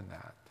more than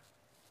that.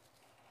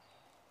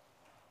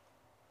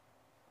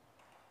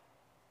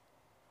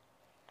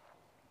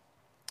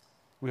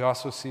 We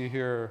also see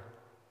here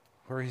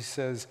where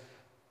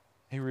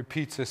he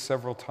repeats this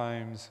several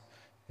times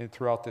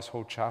throughout this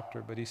whole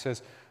chapter, but he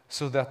says,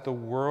 so that the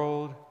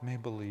world may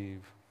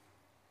believe.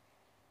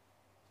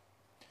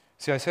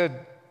 See, I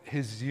said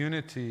his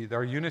unity,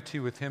 our unity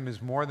with him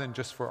is more than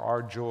just for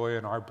our joy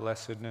and our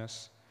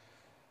blessedness.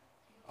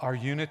 Our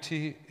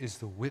unity is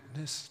the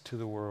witness to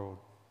the world.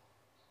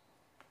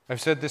 I've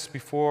said this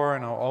before,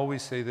 and I'll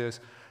always say this.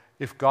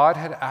 If God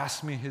had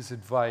asked me his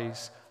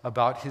advice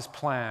about his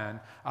plan,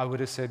 I would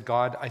have said,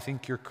 God, I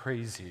think you're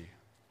crazy.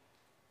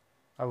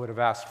 I would have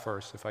asked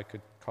first if I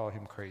could call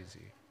him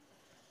crazy.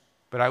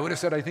 But I would have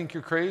said, I think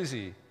you're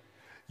crazy.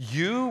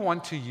 You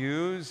want to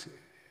use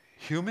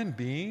human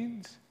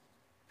beings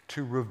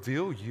to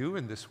reveal you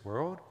in this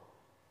world?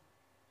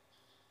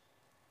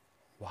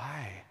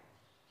 Why?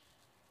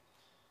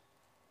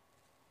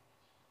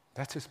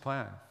 That's his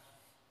plan.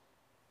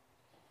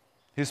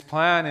 His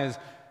plan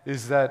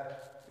is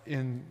that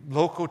in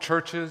local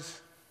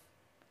churches,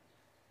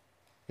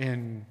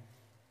 among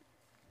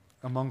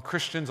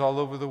Christians all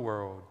over the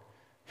world,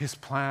 his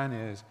plan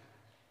is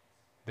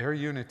their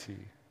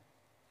unity,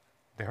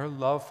 their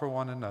love for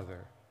one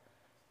another,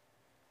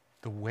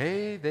 the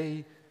way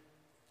they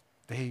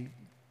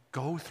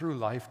go through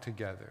life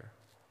together,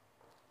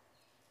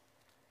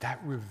 that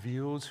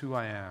reveals who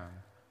I am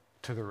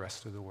to the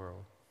rest of the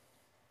world.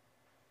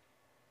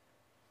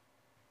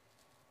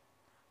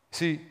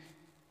 See,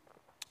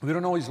 we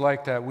don't always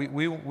like that.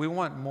 We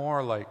want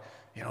more like,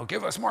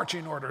 give us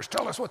marching orders,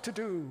 tell us what to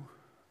do.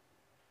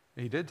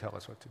 He did tell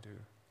us what to do.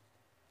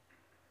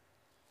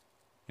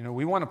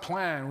 We want a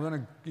plan. We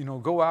want to,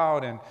 go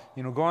out and,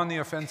 go on the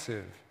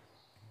offensive.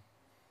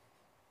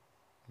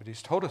 But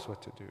he's told us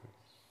what to do.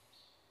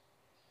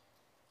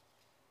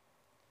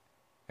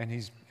 And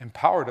he's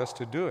empowered us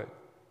to do it.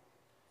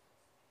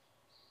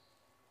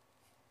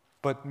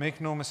 But make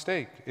no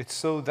mistake, it's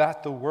so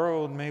that the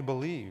world may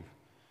believe.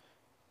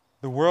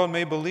 The world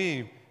may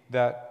believe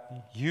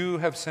that you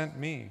have sent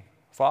me.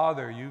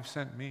 Father, you've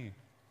sent me.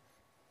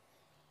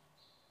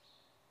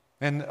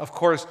 And of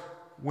course,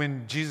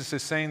 when Jesus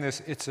is saying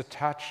this, it's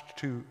attached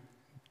to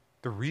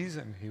the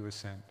reason he was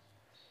sent.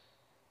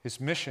 His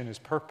mission, his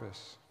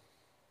purpose.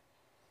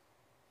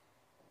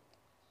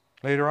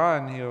 Later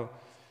on, he'll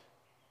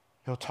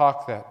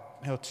talk that.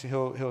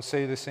 He'll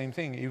say the same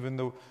thing. Even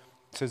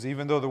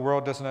though the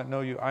world does not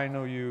know you, I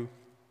know you,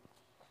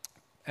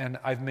 and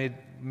I've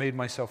made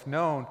myself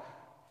known.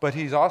 But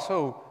he's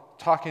also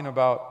talking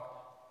about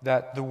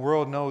that the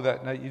world know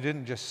that you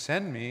didn't just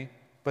send me,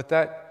 but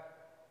that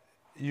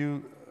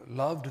you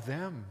loved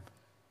them,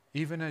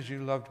 even as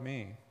you loved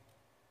me.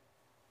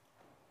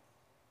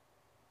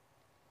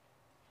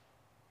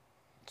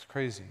 It's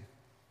crazy.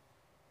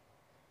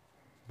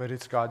 but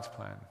it's God's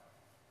plan.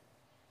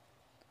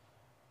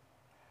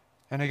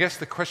 And I guess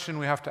the question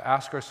we have to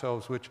ask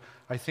ourselves, which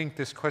I think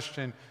this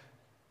question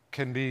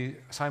can be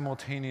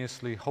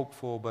simultaneously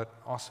hopeful but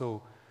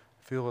also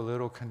feel a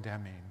little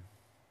condemning.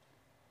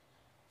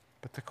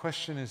 But the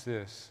question is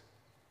this: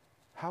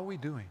 how are we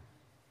doing?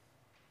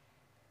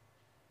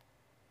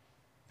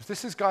 If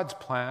this is God's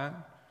plan,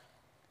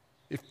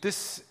 if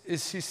this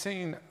is He's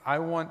saying, I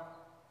want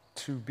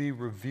to be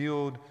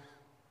revealed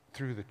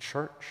through the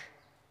church,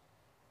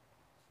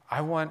 I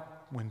want,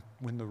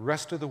 when the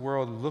rest of the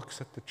world looks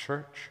at the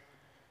church,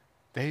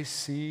 they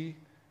see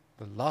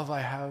the love I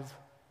have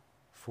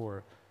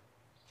for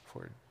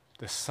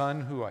the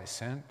Son who I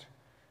sent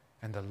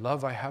and the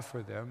love I have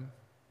for them.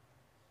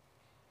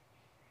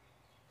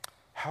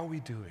 How are we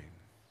doing?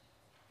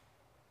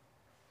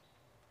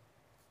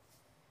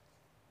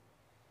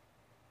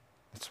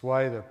 That's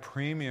why the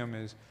premium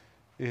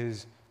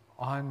is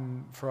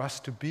on for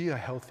us to be a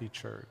healthy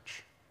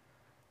church.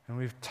 And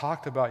we've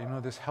talked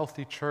about, this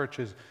healthy church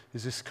is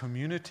this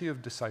community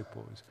of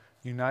disciples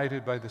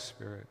united by the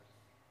Spirit.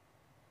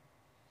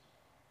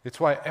 It's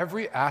why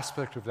every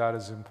aspect of that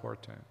is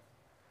important.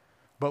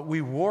 But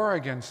we war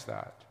against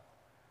that.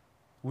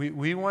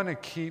 We want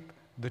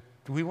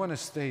to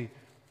stay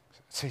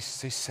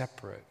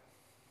separate.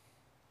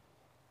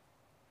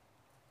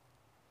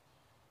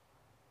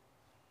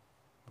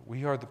 But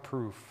we are the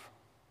proof.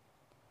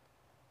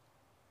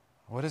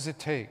 What does it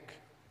take?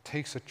 It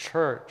takes a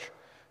church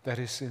that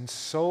is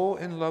so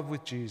in love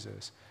with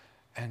Jesus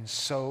and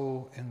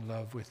so in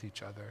love with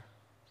each other.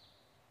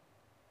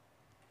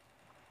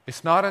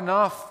 It's not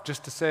enough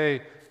just to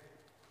say,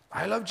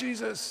 I love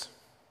Jesus.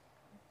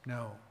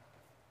 No.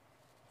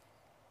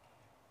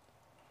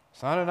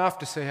 It's not enough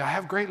to say, I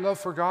have great love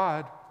for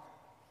God.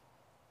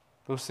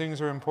 Those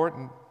things are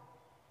important.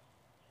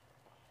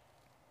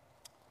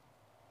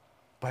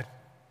 But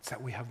it's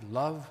that we have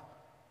love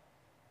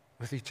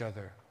with each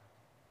other,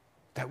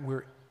 that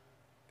we're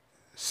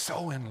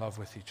so in love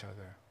with each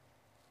other.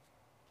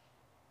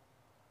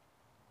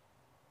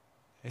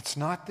 It's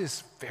not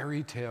this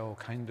fairy tale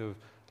kind of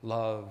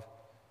love.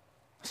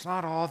 It's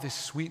not all this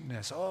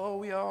sweetness. Oh,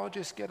 we all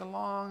just get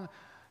along,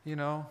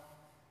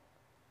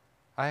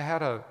 I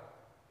had a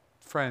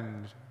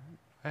friend,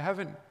 I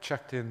haven't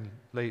checked in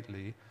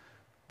lately,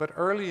 but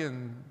early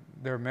in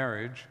their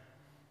marriage,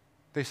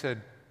 they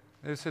said,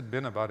 this had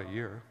been about a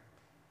year,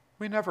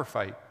 we never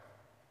fight.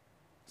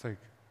 It's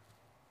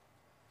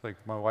like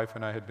my wife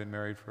and I had been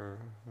married for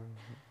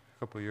a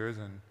couple of years,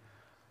 and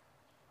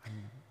I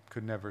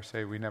could never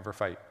say we never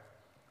fight.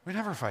 We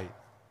never fight.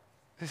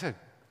 They said,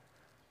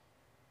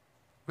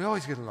 we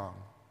always get along.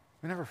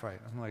 We never fight.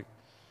 I'm like,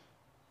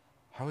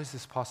 how is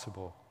this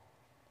possible?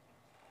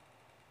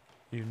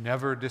 You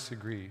never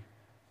disagree.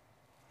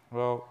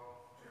 Well,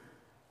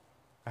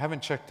 I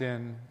haven't checked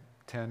in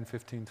 10,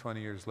 15,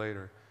 20 years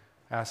later,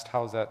 asked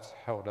how's that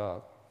held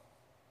up.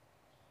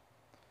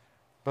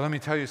 But let me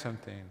tell you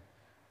something.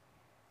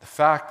 The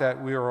fact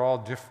that we are all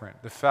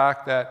different, the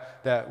fact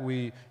that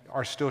we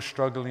are still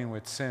struggling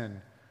with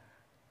sin,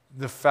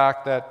 the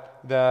fact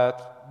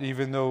that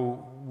even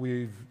though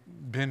we've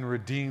been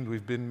redeemed,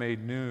 we've been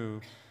made new,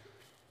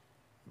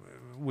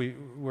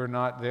 we're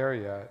not there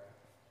yet.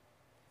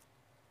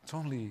 It's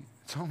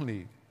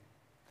only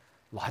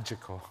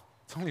logical.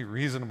 It's only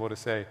reasonable to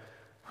say,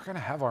 we're going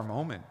to have our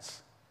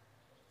moments.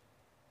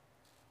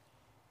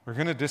 We're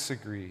going to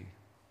disagree.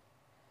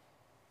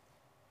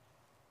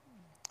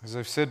 As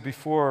I've said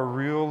before,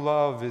 real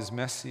love is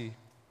messy.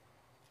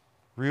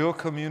 Real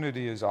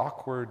community is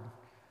awkward.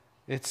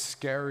 It's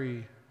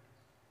scary,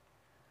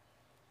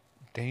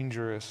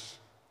 dangerous,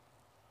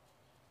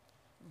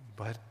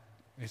 but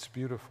it's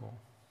beautiful.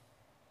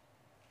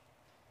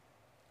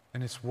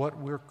 And it's what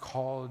we're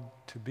called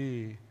to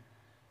be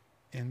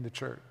in the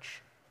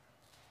church.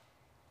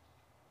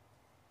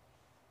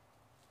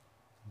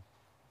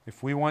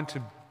 If we want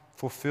to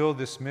fulfill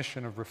this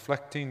mission of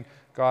reflecting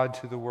God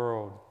to the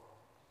world,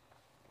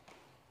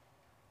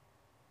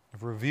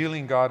 of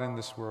revealing God in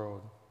this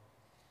world,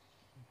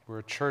 we're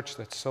a church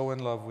that's so in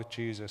love with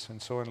Jesus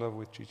and so in love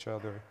with each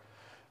other.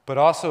 But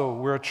also,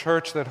 we're a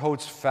church that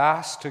holds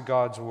fast to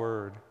God's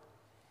word.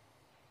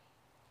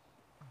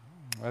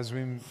 As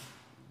we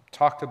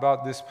talked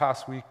about this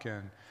past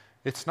weekend,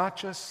 it's not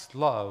just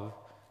love,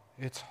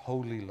 it's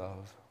holy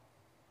love.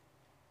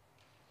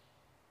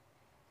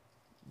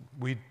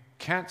 We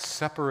can't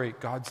separate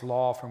God's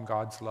law from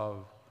God's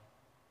love.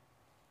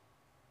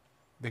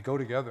 They go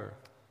together.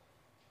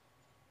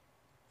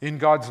 In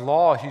God's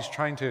law, He's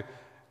trying to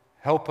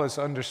help us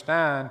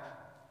understand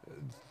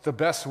the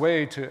best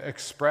way to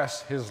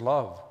express His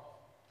love.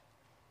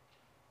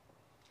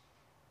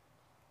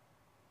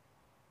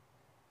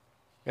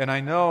 And I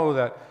know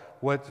that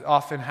what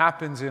often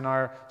happens in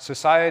our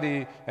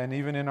society and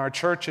even in our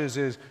churches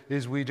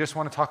is we just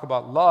want to talk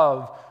about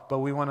love, but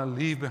we want to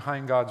leave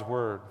behind God's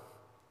word.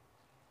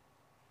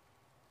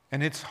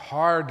 And it's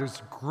hard.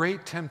 There's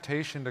great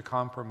temptation to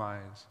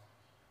compromise.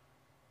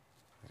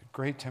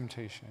 Great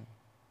temptation.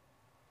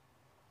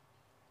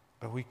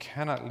 But we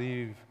cannot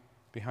leave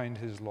behind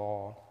his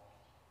law.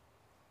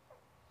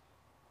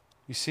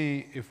 You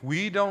see, if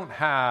we don't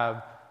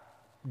have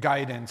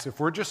guidance, if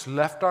we're just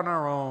left on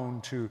our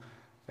own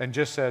and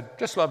just said,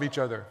 just love each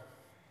other,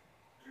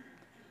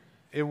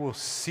 it will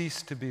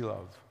cease to be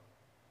love.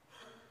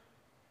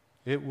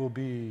 It will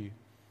be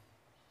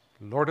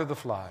Lord of the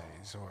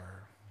Flies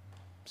or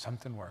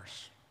something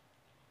worse.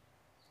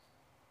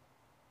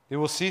 It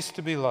will cease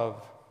to be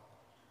love.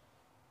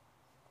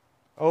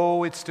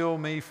 Oh, it still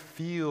may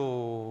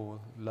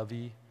feel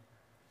lovey,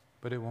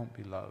 but it won't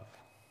be love.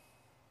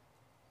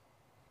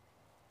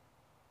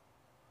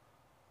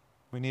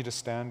 We need a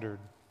standard.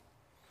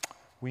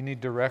 We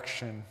need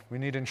direction. We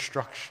need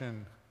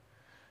instruction.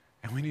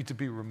 And we need to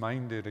be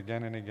reminded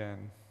again and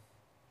again.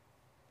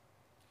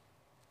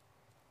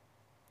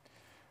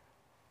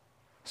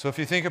 So if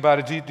you think about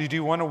it, do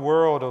you want a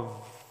world of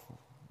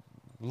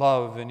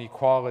love and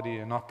equality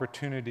and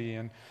opportunity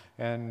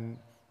and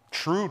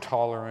true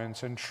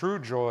tolerance and true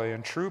joy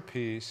and true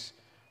peace,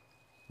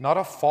 not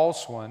a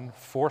false one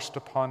forced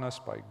upon us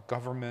by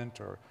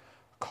government or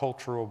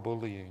cultural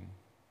bullying?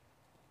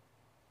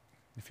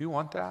 If you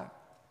want that,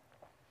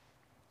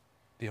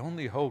 the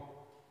only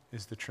hope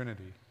is the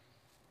Trinity.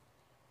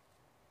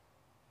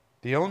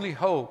 The only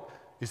hope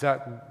is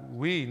that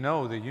we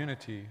know the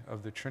unity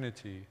of the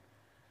Trinity,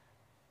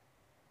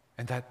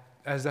 and that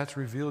as that's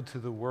revealed to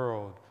the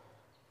world,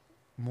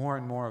 more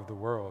and more of the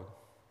world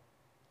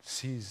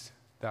sees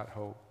that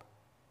hope.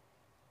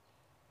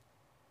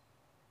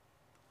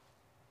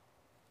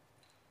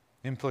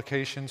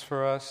 Implications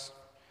for us: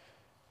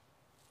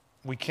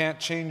 we can't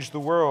change the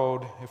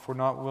world if we're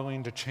not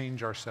willing to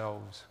change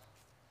ourselves.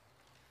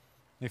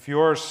 If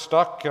you're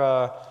stuck,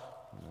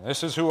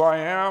 this is who I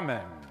am,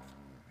 and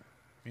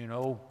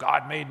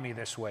God made me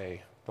this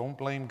way, don't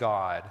blame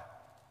God.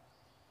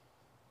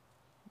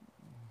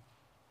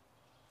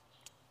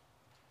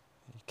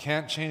 You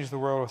can't change the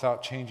world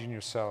without changing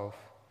yourself.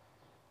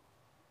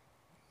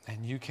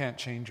 And you can't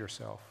change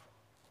yourself.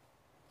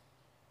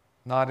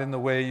 Not in the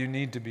way you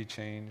need to be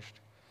changed.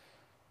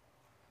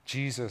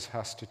 Jesus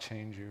has to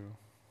change you.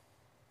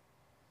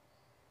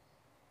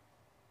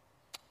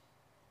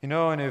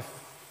 And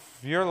if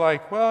you're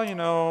like,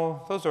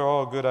 well, those are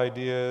all good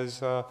ideas,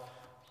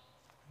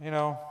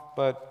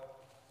 but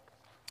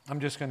I'm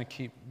just going to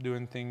keep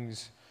doing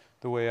things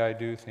the way I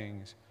do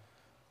things.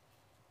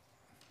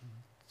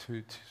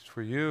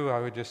 For you, I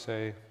would just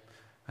say,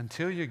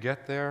 until you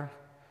get there,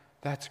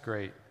 that's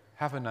great.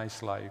 Have a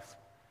nice life.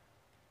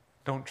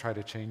 Don't try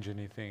to change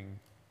anything,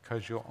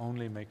 because you'll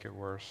only make it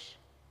worse.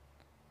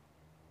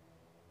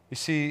 You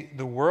see,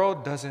 the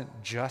world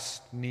doesn't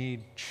just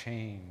need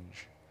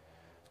change.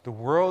 The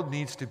world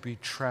needs to be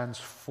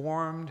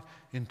transformed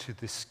into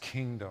this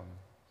kingdom.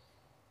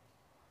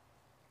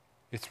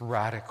 It's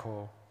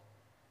radical.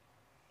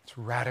 It's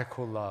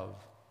radical love.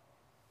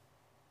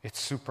 It's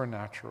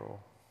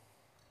supernatural.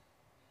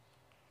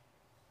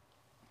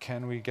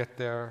 Can we get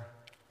there?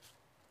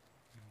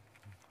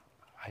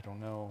 I don't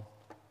know.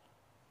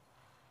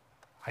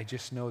 I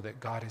just know that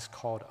God has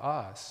called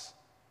us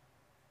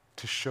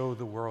to show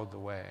the world the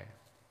way.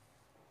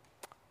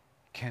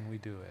 Can we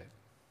do it?